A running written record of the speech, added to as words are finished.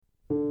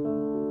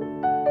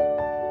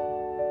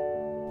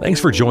Thanks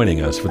for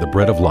joining us for the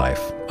Bread of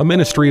Life, a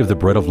ministry of the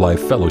Bread of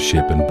Life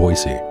Fellowship in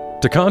Boise.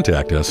 To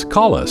contact us,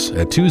 call us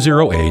at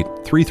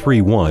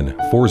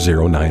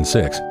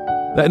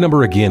 208-331-4096. That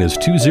number again is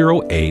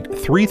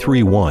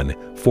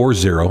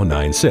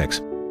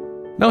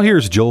 208-331-4096. Now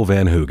here's Joel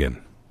Van Hoogen.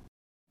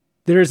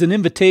 There is an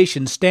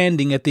invitation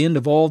standing at the end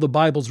of all the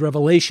Bible's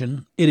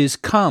revelation. It is,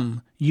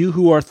 "Come, you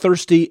who are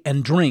thirsty,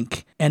 and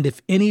drink. And if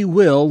any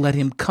will, let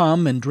him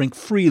come and drink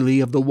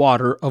freely of the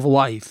water of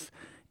life."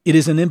 It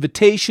is an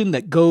invitation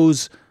that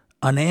goes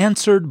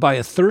unanswered by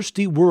a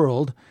thirsty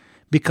world,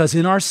 because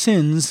in our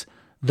sins,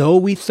 though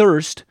we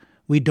thirst,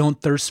 we don't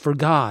thirst for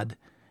God.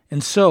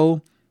 And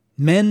so,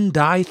 men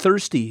die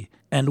thirsty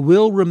and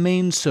will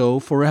remain so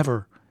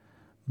forever.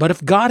 But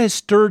if God has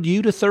stirred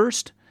you to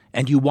thirst,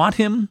 and you want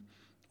Him,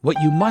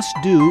 what you must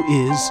do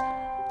is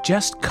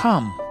just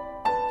come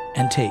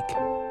and take.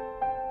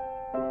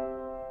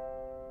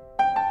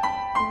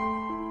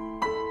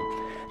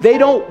 They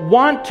don't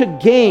want to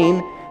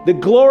gain the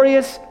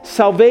glorious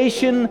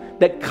salvation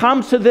that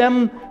comes to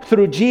them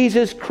through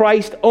Jesus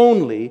Christ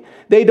only.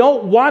 They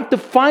don't want to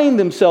find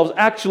themselves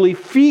actually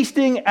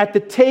feasting at the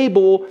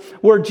table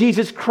where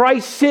Jesus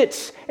Christ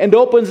sits and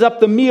opens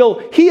up the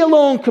meal He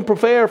alone can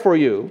prepare for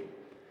you.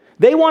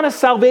 They want a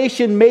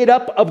salvation made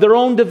up of their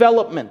own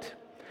development.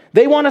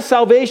 They want a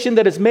salvation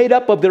that is made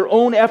up of their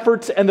own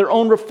efforts and their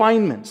own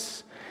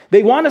refinements.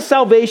 They want a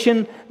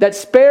salvation that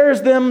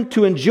spares them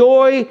to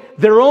enjoy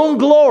their own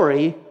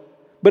glory,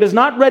 but is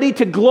not ready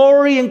to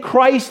glory in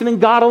Christ and in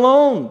God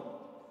alone.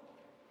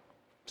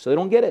 So they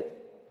don't get it.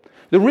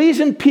 The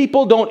reason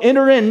people don't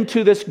enter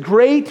into this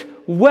great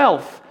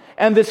wealth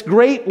and this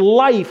great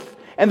life,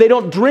 and they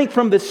don't drink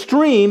from the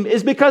stream,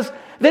 is because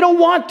they don't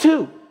want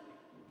to.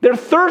 They're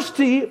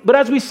thirsty, but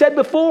as we said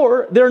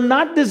before, they're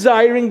not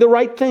desiring the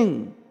right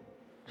thing.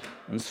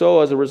 And so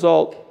as a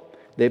result,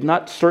 they've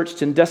not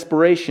searched in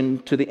desperation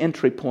to the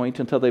entry point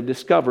until they've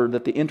discovered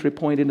that the entry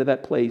point into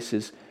that place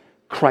is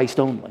Christ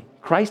only.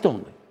 Christ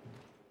only.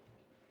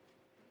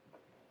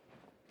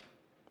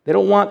 They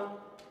don't want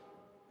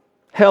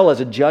hell as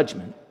a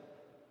judgment,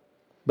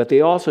 but they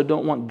also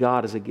don't want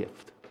God as a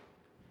gift.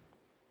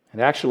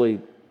 And actually,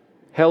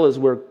 hell is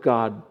where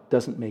God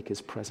doesn't make His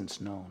presence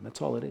known.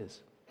 That's all it is.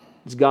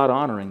 It's God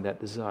honoring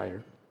that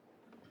desire.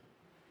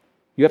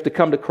 You have to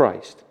come to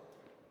Christ.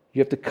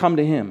 You have to come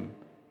to Him.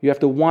 You have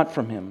to want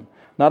from Him.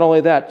 Not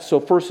only that, so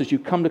first is you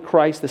come to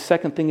Christ. The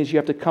second thing is you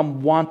have to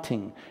come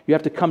wanting. You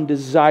have to come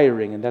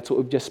desiring, and that's what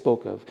we've just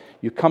spoke of.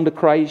 You come to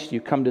Christ, you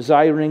come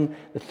desiring.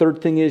 The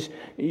third thing is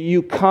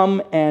you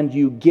come and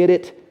you get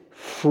it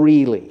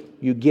freely.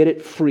 You get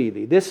it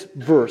freely. This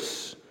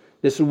verse,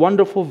 this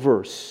wonderful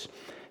verse,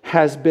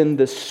 has been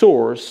the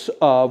source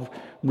of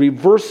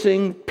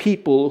reversing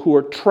people who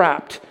are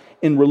trapped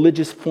in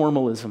religious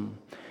formalism.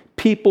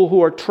 People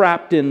who are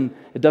trapped in,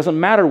 it doesn't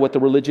matter what the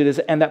religion is,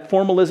 and that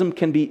formalism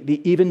can be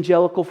the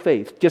evangelical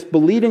faith. Just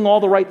believing all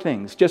the right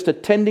things, just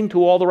attending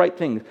to all the right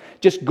things,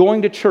 just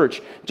going to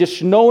church,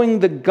 just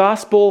knowing the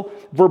gospel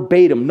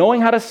verbatim,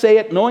 knowing how to say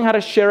it, knowing how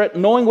to share it,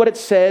 knowing what it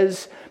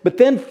says, but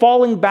then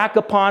falling back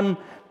upon,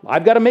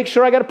 I've got to make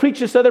sure I got to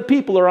preach this to other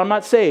people or I'm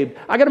not saved.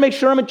 I got to make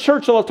sure I'm in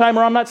church all the time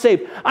or I'm not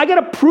saved. I got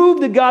to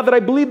prove to God that I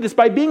believe this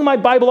by being in my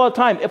Bible all the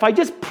time. If I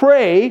just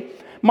pray,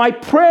 my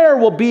prayer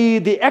will be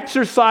the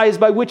exercise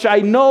by which I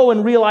know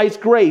and realize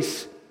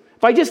grace.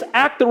 If I just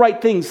act the right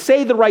things,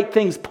 say the right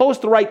things,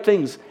 post the right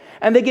things,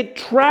 and they get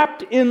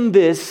trapped in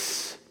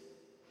this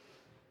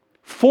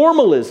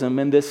formalism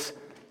and this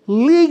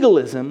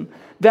legalism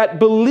that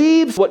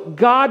believes what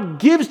God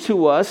gives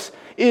to us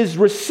is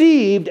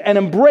received and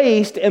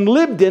embraced and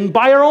lived in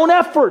by our own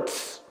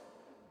efforts.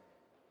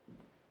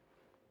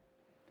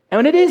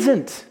 And it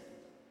isn't.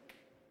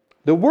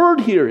 The word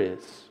here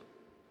is,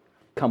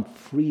 come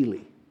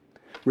freely.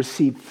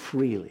 Receive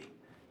freely.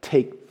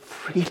 Take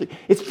freely.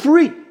 It's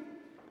free.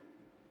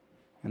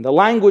 And the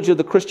language of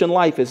the Christian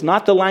life is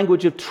not the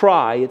language of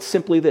try. It's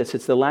simply this.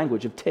 It's the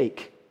language of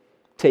take.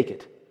 Take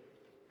it.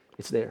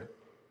 It's there.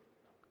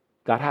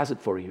 God has it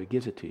for you. He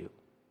gives it to you.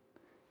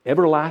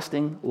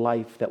 Everlasting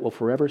life that will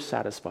forever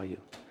satisfy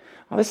you.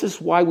 Now, this is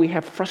why we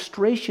have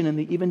frustration in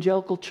the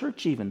evangelical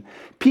church even.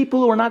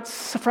 People who are not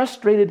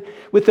frustrated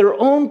with their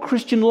own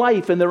Christian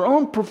life and their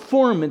own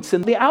performance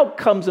and the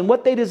outcomes and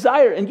what they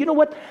desire. And you know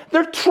what?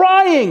 They're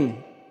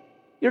trying.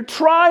 You're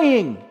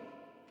trying.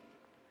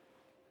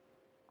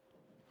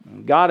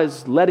 And God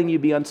is letting you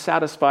be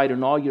unsatisfied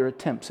in all your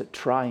attempts at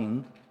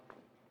trying.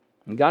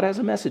 And God has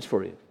a message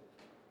for you.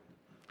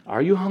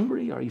 Are you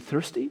hungry? Are you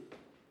thirsty?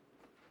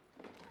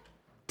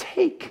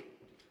 Take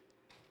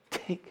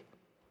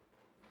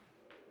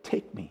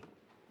me.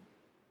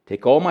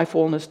 Take all my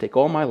fullness, take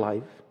all my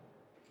life.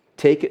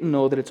 Take it and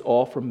know that it's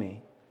all from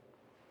me.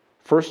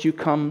 First you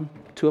come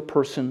to a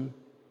person.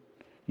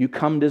 You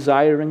come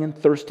desiring and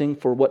thirsting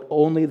for what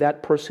only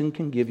that person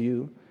can give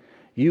you.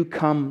 You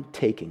come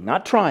taking,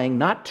 not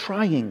trying.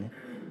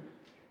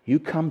 You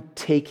come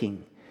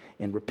taking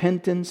in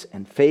repentance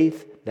and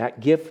faith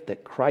that gift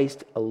that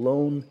Christ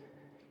alone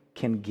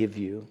can give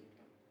you.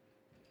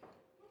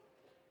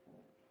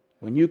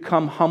 when you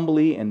come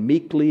humbly and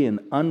meekly and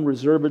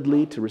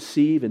unreservedly to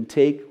receive and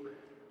take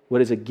what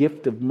is a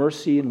gift of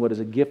mercy and what is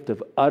a gift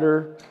of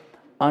utter,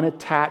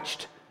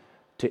 unattached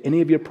to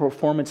any of your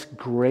performance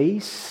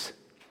grace,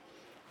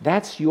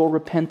 that's your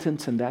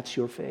repentance and that's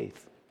your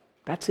faith.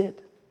 That's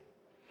it.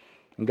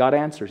 And God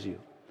answers you.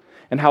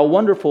 And how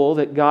wonderful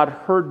that God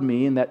heard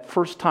me in that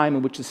first time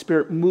in which the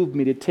Spirit moved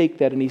me to take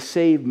that, and He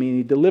saved me and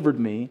He delivered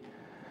me.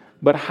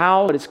 But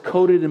how it is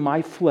coded in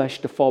my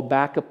flesh to fall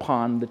back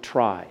upon the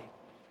try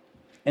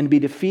and be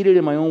defeated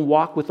in my own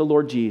walk with the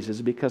Lord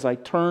Jesus, because I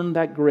turned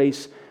that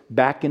grace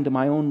back into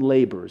my own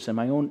labors and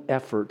my own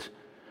effort,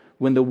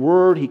 when the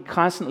word He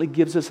constantly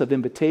gives us of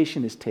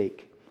invitation is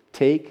take,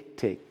 take,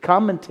 take.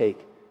 Come and take.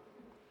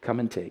 Come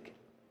and take.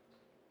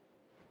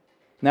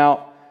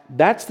 Now,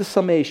 that's the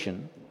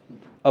summation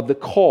of the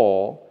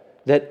call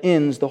that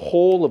ends the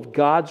whole of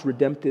God's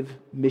redemptive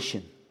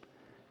mission.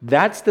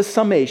 That's the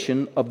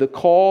summation of the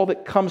call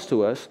that comes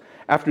to us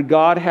after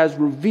God has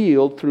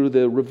revealed through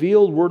the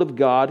revealed Word of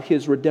God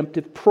His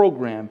redemptive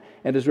program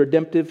and His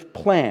redemptive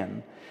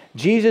plan.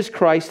 Jesus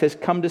Christ has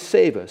come to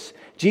save us.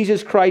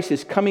 Jesus Christ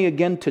is coming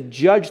again to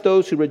judge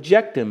those who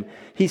reject Him.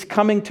 He's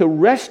coming to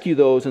rescue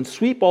those and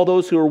sweep all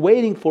those who are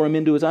waiting for Him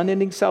into His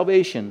unending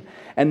salvation.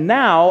 And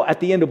now, at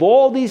the end of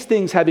all these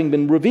things having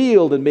been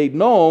revealed and made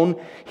known,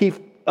 He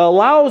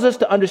allows us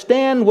to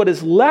understand what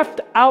is left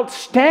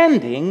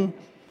outstanding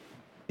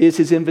is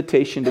His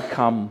invitation to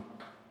come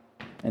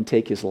and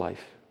take His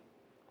life.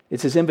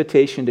 It's His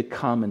invitation to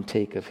come and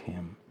take of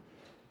Him.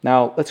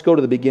 Now, let's go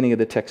to the beginning of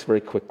the text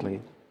very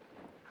quickly.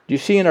 Do you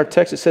see in our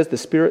text it says the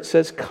Spirit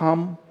says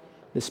come?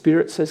 The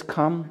Spirit says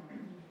come.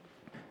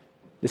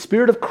 The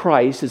Spirit of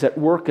Christ is at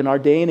work in our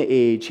day and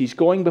age. He's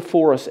going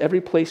before us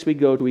every place we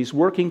go to. He's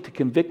working to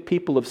convict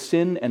people of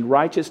sin and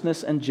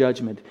righteousness and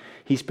judgment.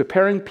 He's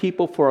preparing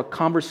people for a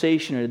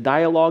conversation and a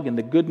dialogue and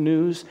the good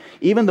news.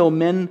 Even though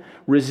men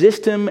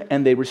resist Him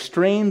and they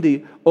restrain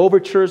the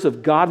overtures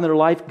of God in their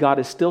life, God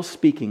is still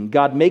speaking.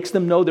 God makes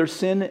them know their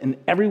sin, and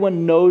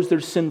everyone knows they're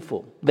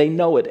sinful. They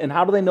know it. And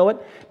how do they know it?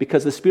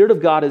 Because the Spirit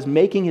of God is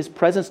making His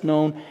presence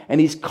known, and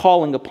He's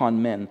calling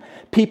upon men.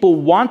 People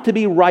want to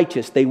be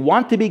righteous. They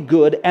want to be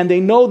good, and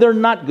they know they're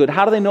not good.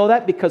 How do they know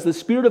that? Because the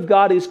Spirit of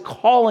God is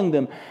calling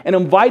them and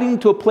inviting them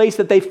to a place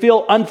that they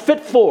feel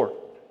unfit for.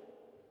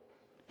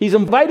 He's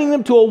inviting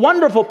them to a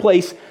wonderful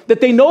place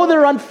that they know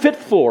they're unfit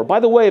for. By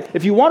the way,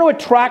 if you want to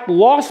attract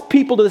lost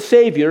people to the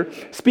Savior,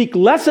 speak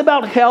less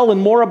about hell and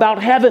more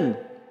about heaven.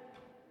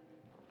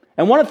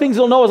 And one of the things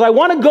they'll know is, I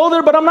want to go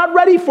there, but I'm not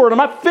ready for it. I'm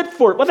not fit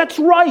for it. Well, that's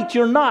right,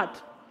 you're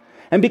not.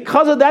 And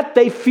because of that,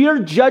 they fear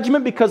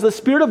judgment, because the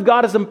Spirit of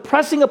God is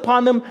impressing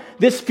upon them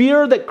this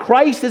fear that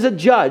Christ is a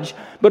judge.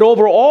 But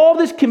over all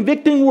this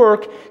convicting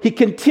work, He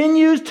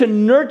continues to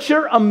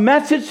nurture a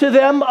message to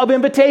them of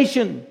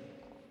invitation.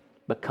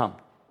 But come.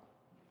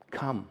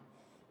 Come.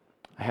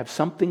 I have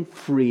something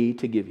free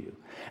to give you.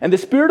 And the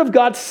Spirit of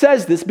God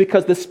says this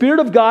because the Spirit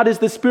of God is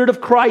the Spirit of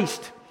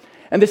Christ.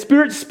 And the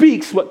Spirit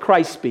speaks what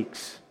Christ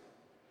speaks.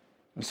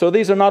 And so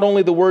these are not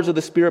only the words of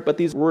the Spirit, but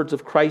these words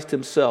of Christ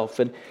Himself.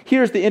 And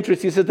here's the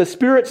interest. He says the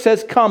Spirit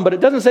says come, but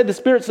it doesn't say the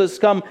Spirit says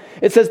come.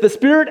 It says the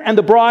Spirit and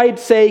the bride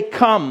say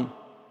come.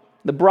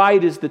 The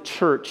bride is the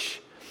church.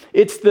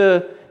 It's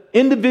the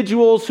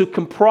individuals who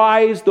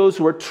comprise those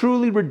who are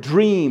truly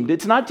redeemed.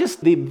 It's not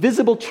just the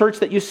visible church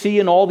that you see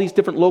in all these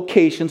different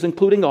locations,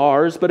 including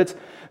ours, but it's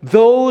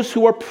those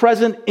who are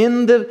present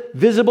in the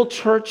visible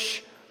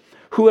church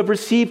who have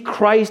received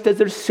Christ as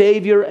their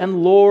Savior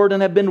and Lord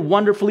and have been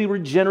wonderfully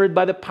regenerated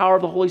by the power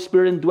of the Holy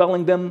Spirit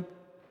indwelling them.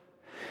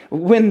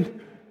 When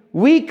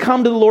we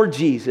come to the Lord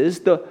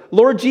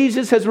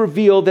Jesus has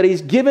revealed that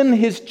He's given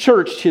His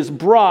church, His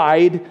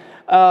bride,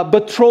 a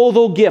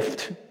betrothal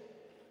gift.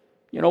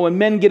 You know, when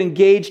men get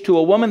engaged to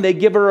a woman, they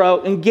give her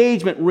an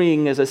engagement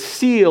ring as a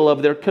seal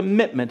of their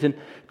commitment. And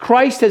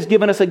Christ has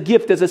given us a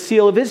gift as a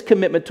seal of His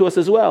commitment to us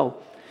as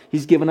well.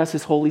 He's given us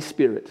His Holy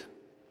Spirit.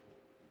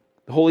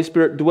 The Holy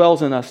Spirit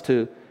dwells in us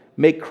to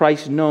make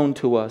Christ known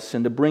to us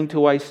and to bring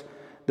to us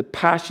the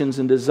passions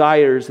and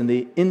desires and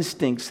the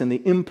instincts and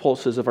the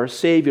impulses of our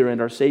Savior and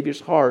our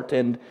Savior's heart.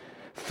 And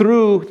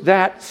through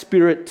that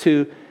Spirit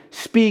to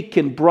speak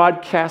and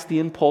broadcast the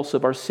impulse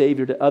of our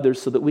Savior to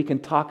others so that we can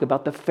talk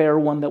about the fair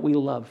one that we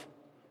love,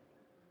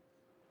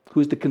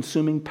 who is the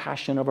consuming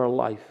passion of our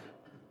life.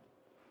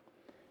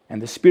 And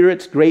the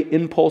Spirit's great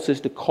impulse is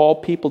to call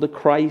people to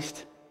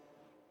Christ.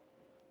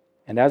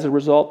 And as a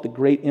result, the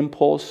great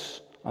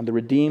impulse on the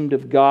redeemed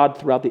of God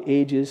throughout the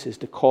ages is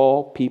to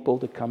call people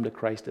to come to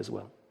Christ as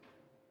well.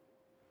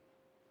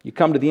 You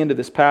come to the end of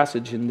this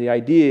passage, and the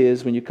idea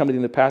is, when you come to the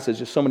end of the passage,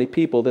 there's so many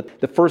people that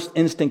the first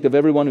instinct of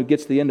everyone who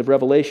gets to the end of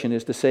Revelation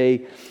is to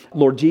say,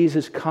 Lord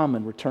Jesus, come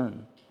and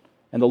return.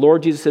 And the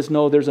Lord Jesus says,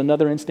 no, there's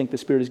another instinct the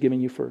Spirit is giving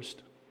you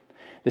first.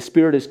 The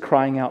Spirit is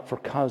crying out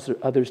for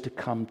others to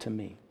come to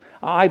me.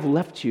 I've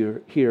left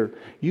you here.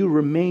 You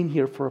remain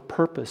here for a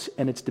purpose,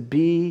 and it's to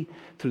be,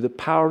 through the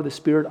power of the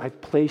Spirit,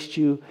 I've placed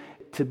you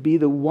to be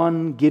the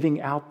one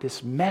giving out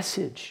this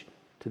message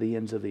to the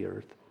ends of the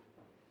earth.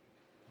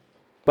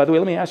 By the way,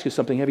 let me ask you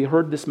something. Have you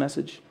heard this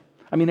message?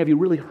 I mean, have you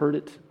really heard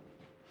it?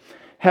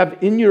 Have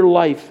in your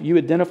life you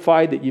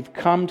identified that you've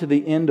come to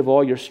the end of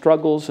all your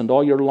struggles and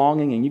all your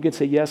longing, and you can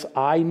say, yes,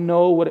 I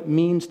know what it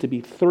means to be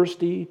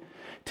thirsty,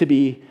 to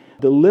be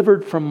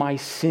delivered from my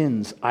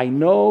sins. I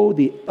know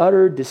the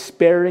utter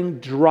despairing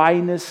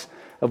dryness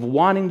of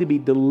wanting to be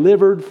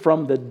delivered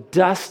from the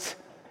dust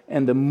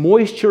and the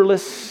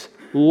moistureless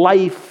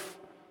life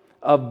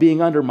of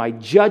being under my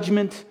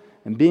judgment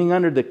and being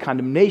under the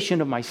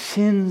condemnation of my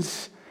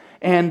sins.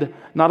 And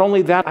not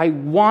only that, I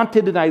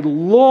wanted and I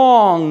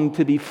longed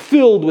to be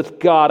filled with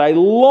God. I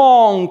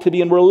longed to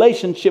be in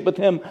relationship with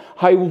Him.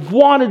 I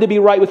wanted to be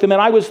right with Him,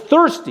 and I was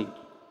thirsty.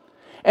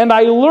 And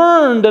I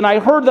learned and I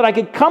heard that I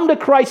could come to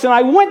Christ, and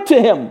I went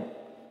to Him.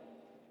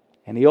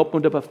 And He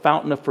opened up a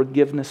fountain of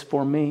forgiveness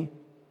for me,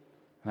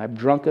 and I've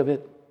drunk of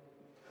it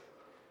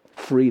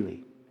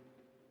freely.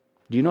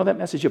 Do you know that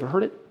message? You ever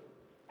heard it?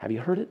 Have you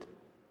heard it?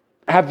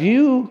 Have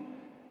you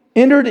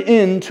entered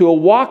into a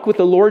walk with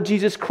the Lord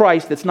Jesus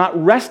Christ that's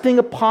not resting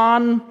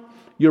upon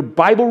your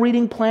Bible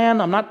reading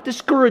plan? I'm not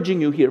discouraging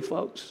you here,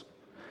 folks.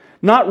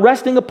 Not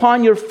resting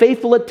upon your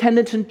faithful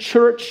attendance in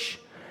church.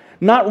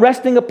 Not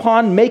resting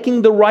upon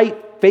making the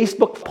right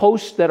Facebook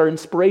posts that are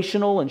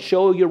inspirational and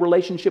show your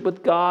relationship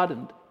with God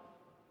and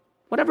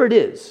whatever it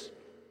is.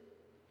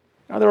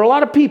 Now, there are a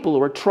lot of people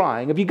who are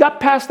trying. Have you got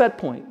past that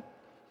point?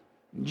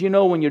 Do you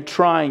know when you're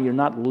trying, you're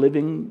not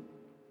living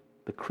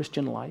the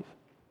Christian life?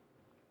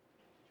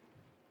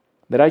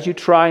 That as you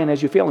try and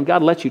as you fail, and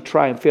God lets you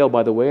try and fail,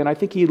 by the way, and I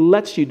think He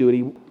lets you do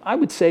it. I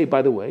would say,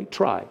 by the way,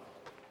 try.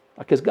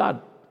 Because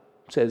God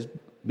says,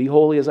 be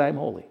holy as I am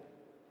holy.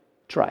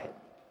 Try it.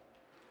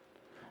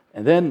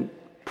 And then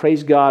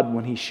praise God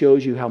when He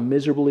shows you how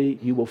miserably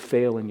you will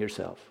fail in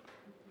yourself.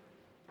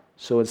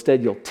 So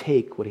instead, you'll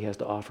take what He has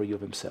to offer you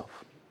of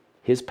Himself.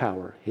 His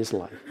power, His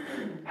life.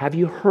 Have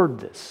you heard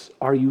this?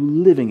 Are you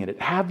living in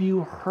it? Have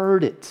you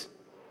heard it?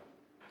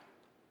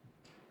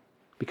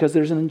 Because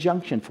there's an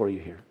injunction for you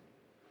here.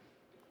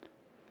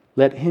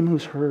 Let him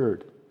who's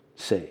heard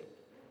say,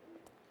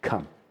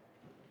 come.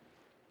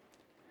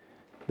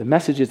 The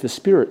message is the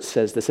Spirit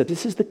says this. That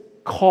this is the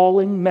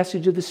calling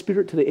message of the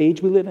Spirit to the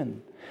age we live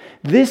in.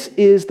 This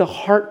is the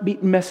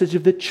heartbeat message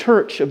of the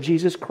church of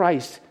Jesus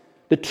Christ.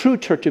 The true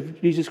church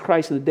of Jesus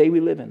Christ of the day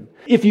we live in.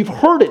 If you've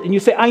heard it and you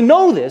say, I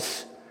know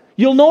this,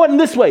 you'll know it in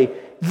this way.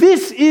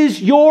 This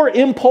is your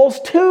impulse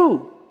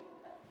too.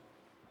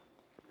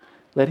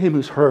 Let him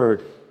who's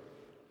heard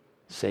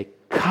say,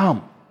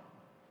 come.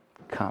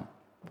 Come.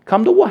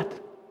 Come to what?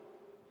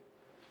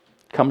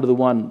 Come to the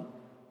one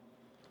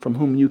from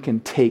whom you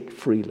can take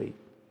freely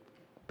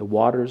the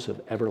waters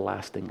of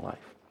everlasting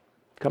life.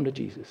 Come to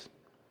Jesus.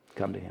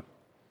 Come to Him.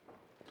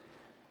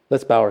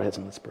 Let's bow our heads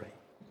and let's pray.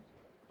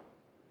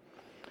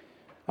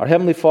 Our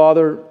Heavenly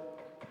Father,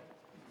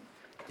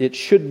 it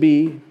should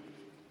be,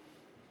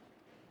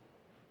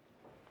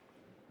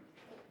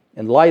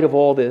 in light of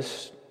all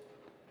this,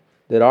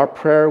 that our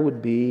prayer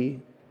would be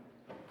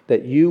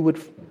that you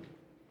would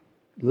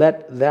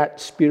let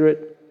that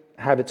Spirit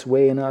have its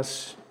way in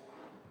us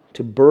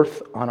to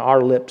birth on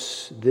our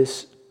lips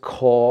this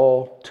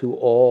call to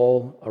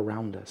all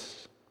around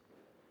us.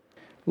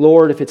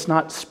 Lord, if it's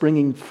not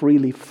springing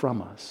freely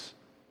from us,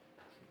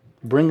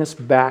 bring us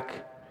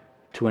back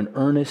to an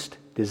earnest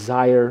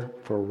desire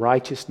for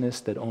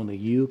righteousness that only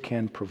you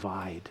can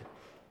provide.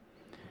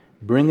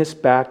 Bring us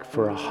back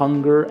for a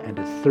hunger and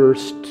a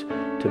thirst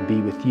to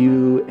be with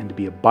you and to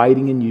be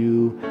abiding in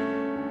you,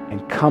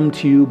 and come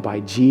to you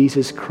by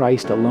Jesus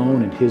Christ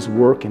alone and His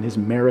work and His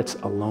merits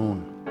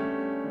alone.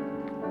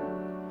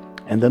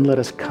 And then let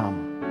us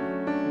come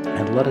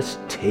and let us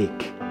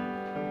take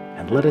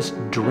and let us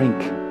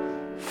drink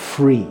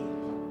free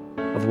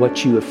of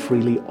what you have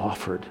freely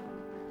offered.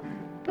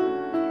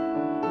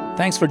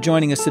 Thanks for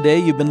joining us today.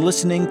 You've been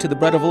listening to The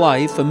Bread of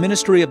Life, a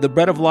ministry of the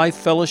Bread of Life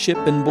Fellowship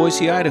in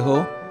Boise,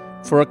 Idaho.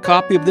 For a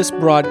copy of this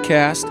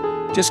broadcast,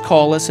 just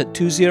call us at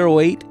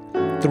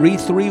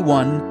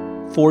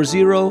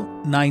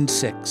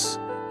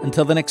 208-331-4096.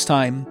 Until the next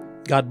time,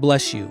 God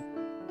bless you.